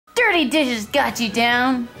Dirty dishes got you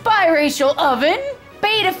down. Biracial oven.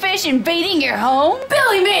 Beta fish invading your home.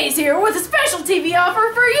 Billy Mays here with a special TV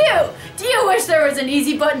offer for you. Do you wish there was an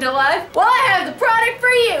easy button to life? Well, I have the product for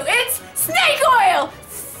you. It's snake oil.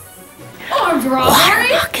 Armed robbery. Water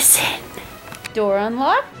moccasin. Door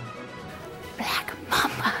unlock. Black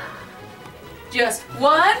mama. Just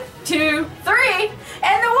 1, 2, 3,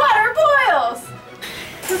 and the water boils.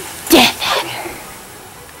 Death Hatter.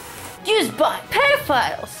 Used by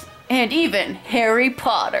pedophiles and even Harry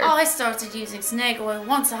Potter. I started using snake oil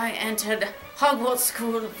once I entered Hogwarts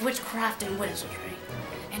School of Witchcraft and Wizardry.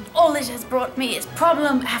 And all it has brought me is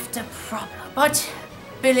problem after problem. But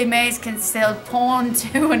Billy Mays can sell porn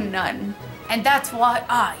to a nun. And that's why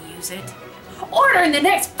I use it. Order in the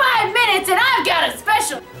next 5 minutes and I've got a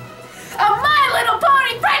special. A My Little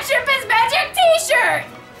Pony Friendship is Magic t-shirt!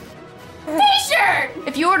 T-shirt!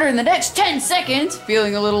 If you order in the next 10 seconds,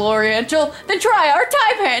 feeling a little oriental, then try our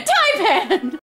Taipan.